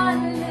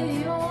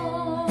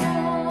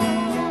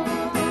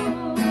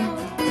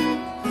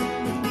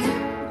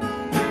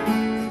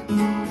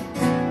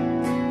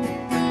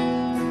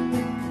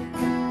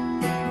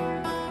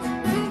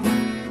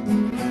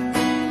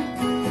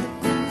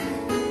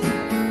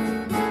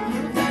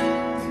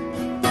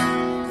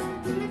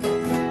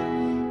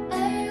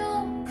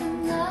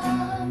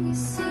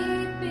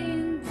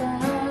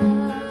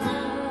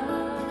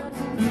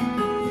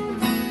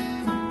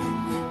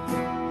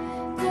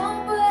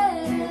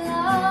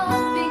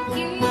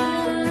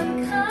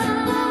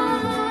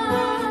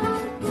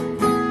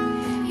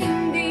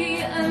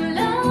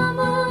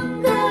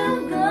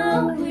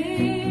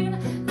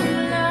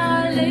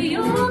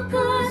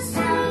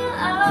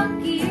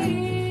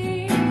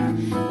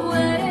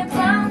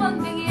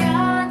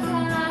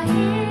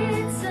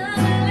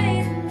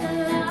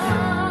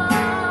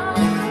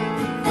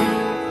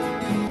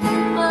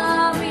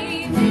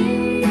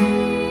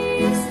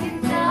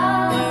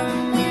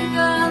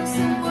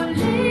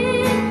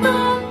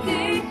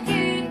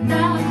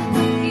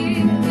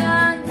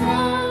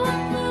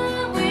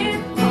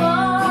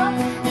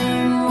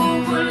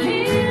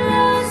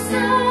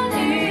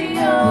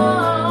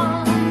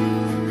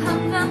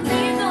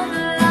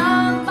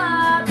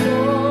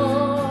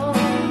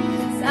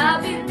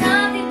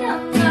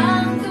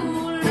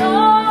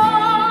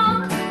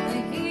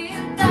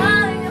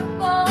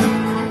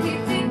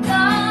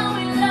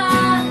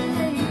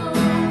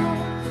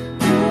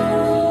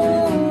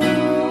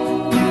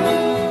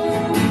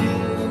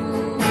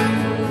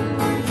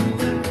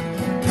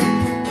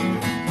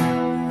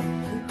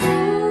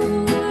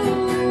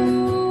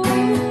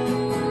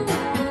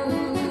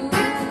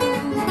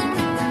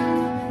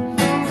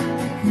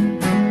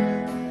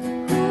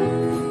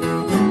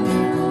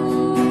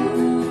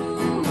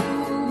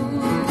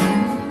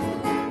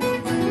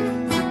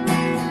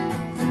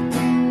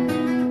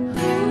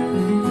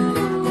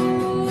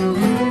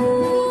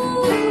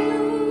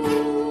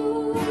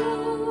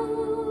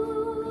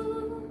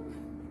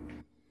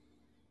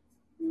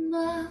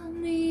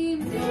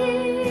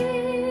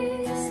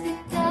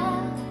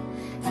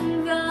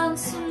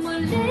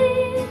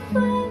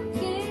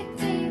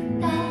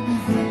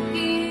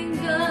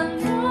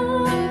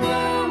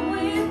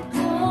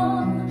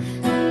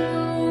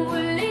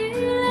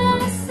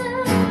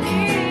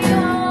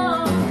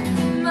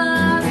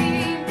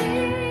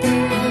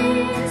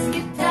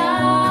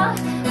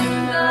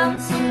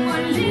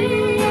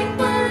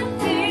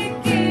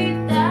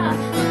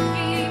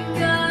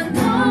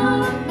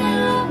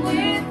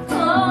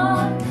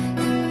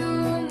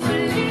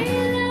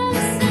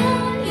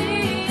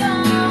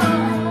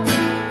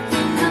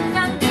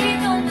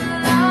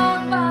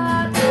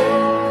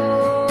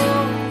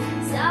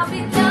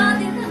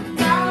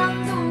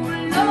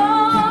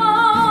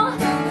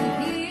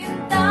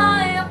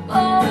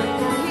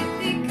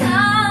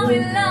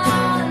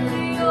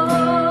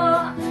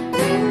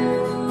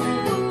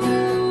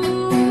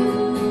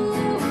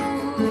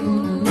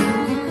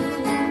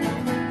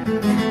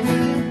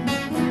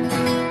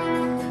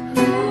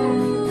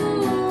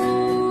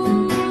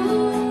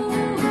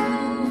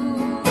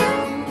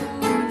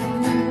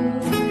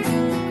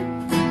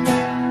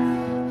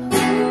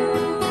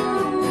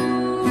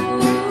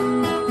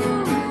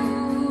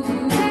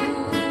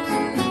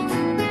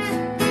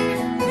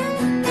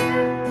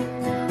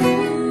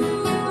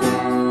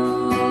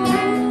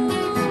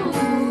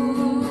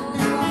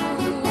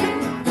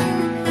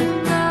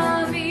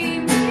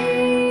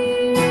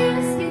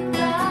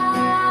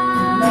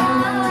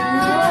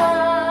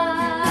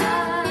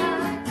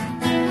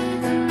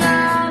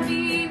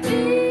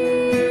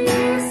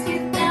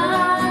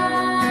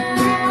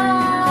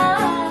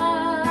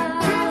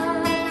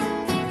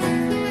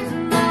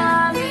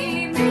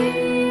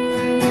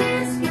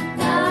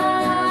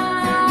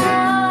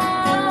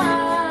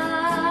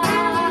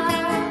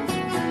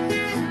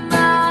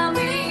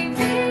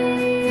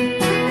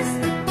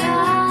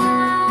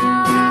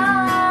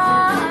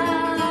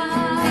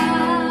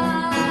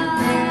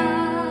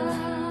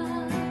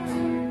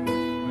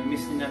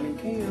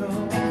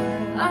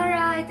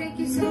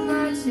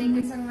Thank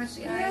you so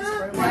much guys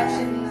for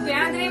watching.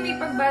 Kuya Andre, may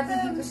pagbati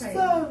dito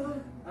sa'yo.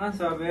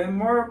 Sabi,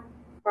 more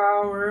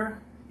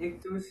power.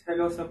 Iktus,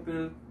 hello sa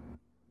Pil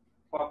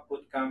Pop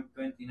Bootcamp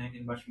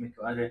 2019 batchmate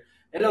ko.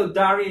 Hello,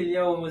 Daryl.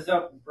 Yo, what's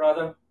up,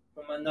 brother?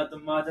 From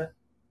another mother.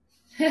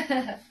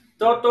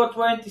 Toto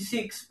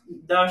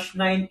 26-982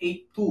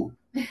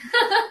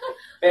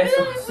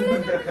 pesos.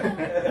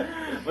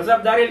 What's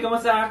up, Daryl?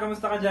 Kamusta?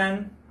 Kamusta ka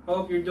dyan?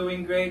 Hope you're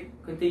doing great.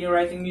 Continue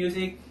writing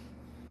music.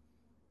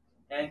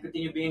 And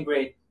continue being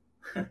great.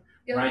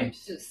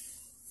 Rhymes.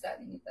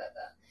 Sabi ni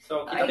Tata.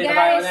 So, Okay, kita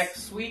tayo guys.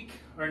 next week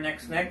or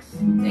next.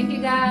 Thank you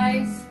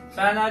guys.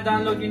 Sana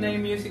download nyo na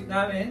yung music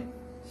namin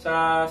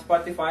sa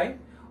Spotify.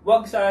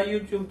 Huwag sa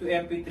YouTube to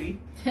MP3.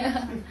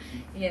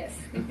 Yes.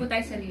 Click po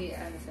tayo sa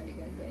legal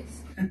guys.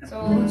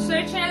 So,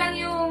 search na lang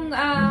yung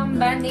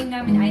band name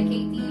namin,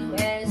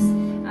 IKTUS.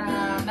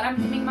 Marami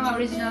kaming mga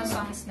original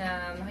songs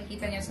na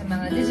makikita nyo sa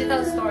mga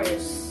digital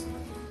stores.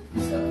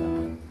 So,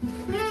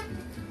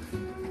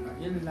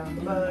 yun lang.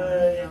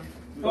 Bye!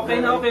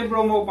 Okay na okay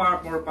bro, more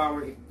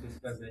power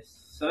Iktus. God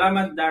bless.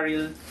 Salamat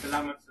Daryl.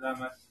 Salamat.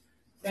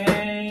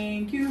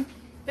 Thank you.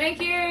 thank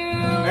you!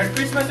 Merry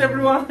Christmas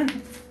everyone!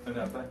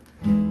 Wala pa.